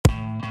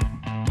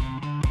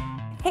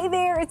Hey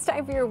there, it's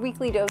time for your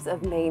weekly dose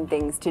of Maine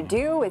Things to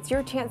Do. It's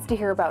your chance to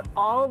hear about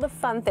all the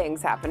fun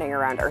things happening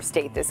around our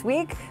state this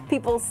week.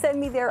 People send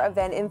me their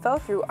event info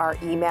through our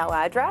email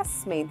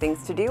address,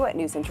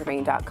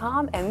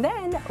 mainethingstodo@newcentermaine.com, and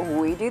then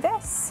we do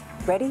this.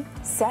 Ready,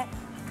 set,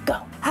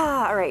 go.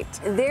 All right,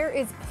 there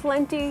is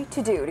plenty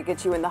to do to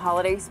get you in the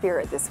holiday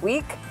spirit this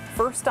week.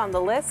 First on the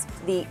list,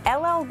 the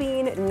LL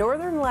Bean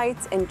Northern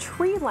Lights and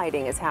Tree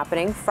Lighting is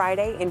happening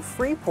Friday in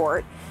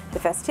Freeport. The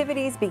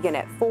festivities begin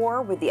at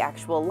 4 with the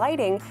actual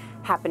lighting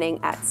happening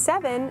at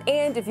 7.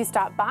 And if you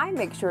stop by,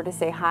 make sure to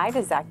say hi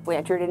to Zach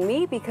Blanchard and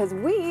me because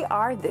we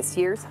are this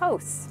year's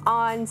hosts.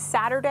 On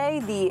Saturday,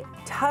 the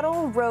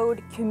Tuttle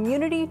Road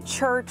Community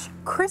Church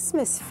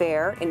Christmas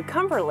Fair in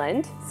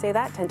Cumberland. Say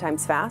that 10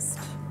 times fast.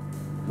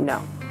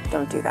 No.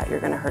 Don't do that, you're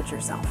gonna hurt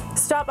yourself.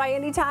 Stop by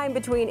anytime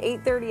between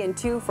 8:30 and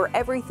 2 for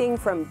everything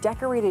from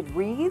decorated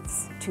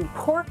wreaths to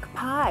pork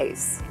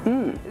pies.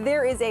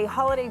 There is a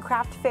holiday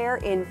craft fair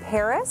in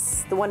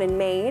Paris, the one in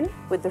Maine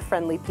with the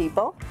friendly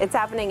people. It's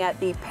happening at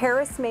the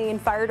Paris, Maine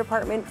Fire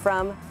Department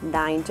from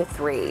 9 to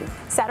 3.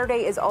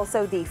 Saturday is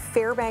also the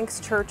Fairbanks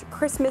Church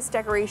Christmas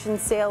decoration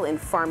sale in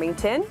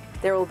Farmington.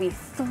 There will be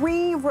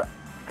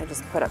I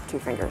just put up 2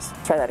 fingers.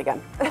 Try that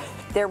again.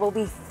 There will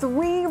be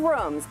 3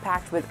 rooms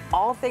packed with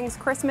all things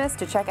Christmas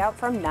to check out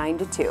from 9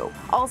 to 2.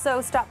 Also,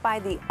 stop by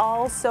the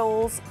All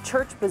Souls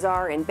Church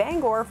Bazaar in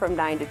Bangor from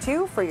 9 to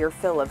 2 for your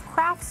fill of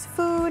crafts,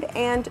 food,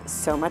 and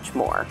so much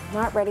more.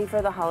 Not ready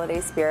for the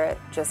holiday spirit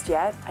just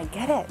yet? I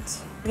get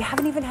it. We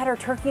haven't even had our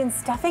turkey and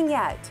stuffing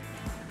yet.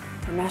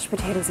 Our mashed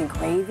potatoes and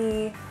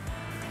gravy.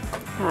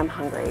 I'm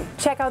hungry.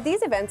 Check out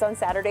these events on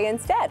Saturday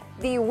instead.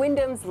 The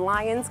Wyndham's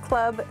Lions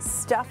Club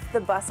Stuff the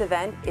Bus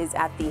event is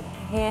at the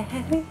I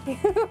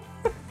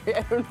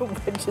don't know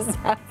what just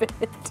happened.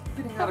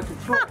 Getting out of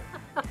control.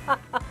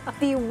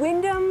 The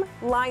Wyndham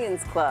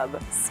Lions Club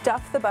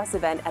Stuff the Bus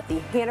event at the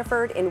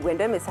Hannaford in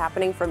Wyndham is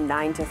happening from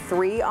 9 to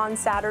 3 on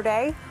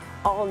Saturday.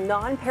 All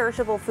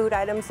non-perishable food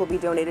items will be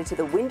donated to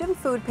the Wyndham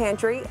Food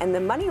Pantry, and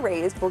the money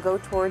raised will go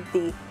toward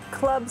the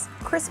club's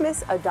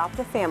Christmas Adopt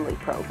a Family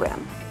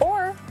program.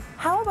 Or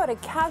how about a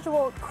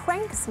casual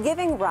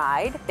Cranksgiving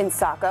Ride in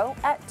Saco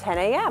at 10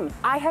 a.m.?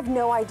 I have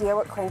no idea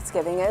what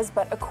Cranksgiving is,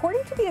 but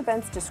according to the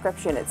event's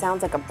description, it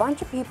sounds like a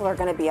bunch of people are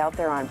going to be out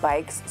there on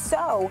bikes,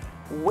 so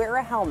wear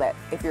a helmet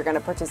if you're going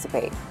to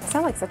participate. I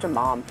sound like such a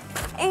mom.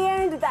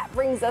 And that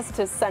brings us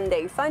to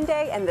Sunday Fun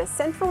Day and the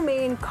Central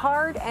Maine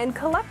Card and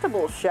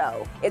Collectibles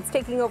Show. It's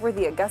taking over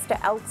the Augusta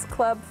Elks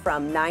Club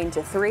from 9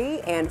 to 3,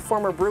 and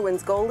former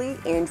Bruins goalie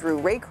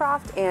Andrew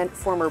Raycroft and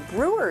former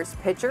Brewers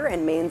pitcher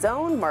and Maine's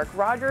own Mark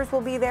Rogers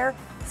will be there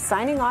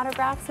signing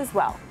autographs as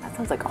well. That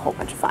sounds like a whole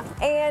bunch of fun.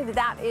 And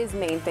that is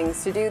Maine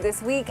Things to Do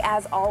this week.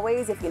 As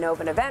always, if you know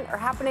of an event or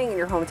happening in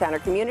your hometown or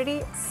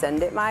community,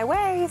 send it my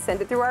way. Send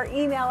it through our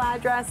email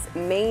address,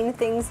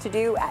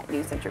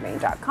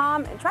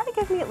 mainethingstodo@newcentermaine.com, and try to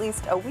give me at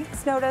least a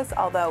week's notice,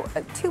 although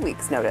a 2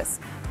 weeks notice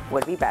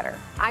would be better.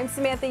 I'm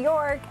Samantha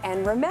York,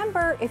 and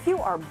remember, if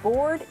you are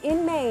bored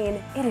in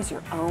Maine, it is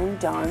your own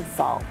darn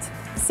fault.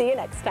 See you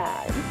next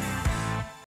time.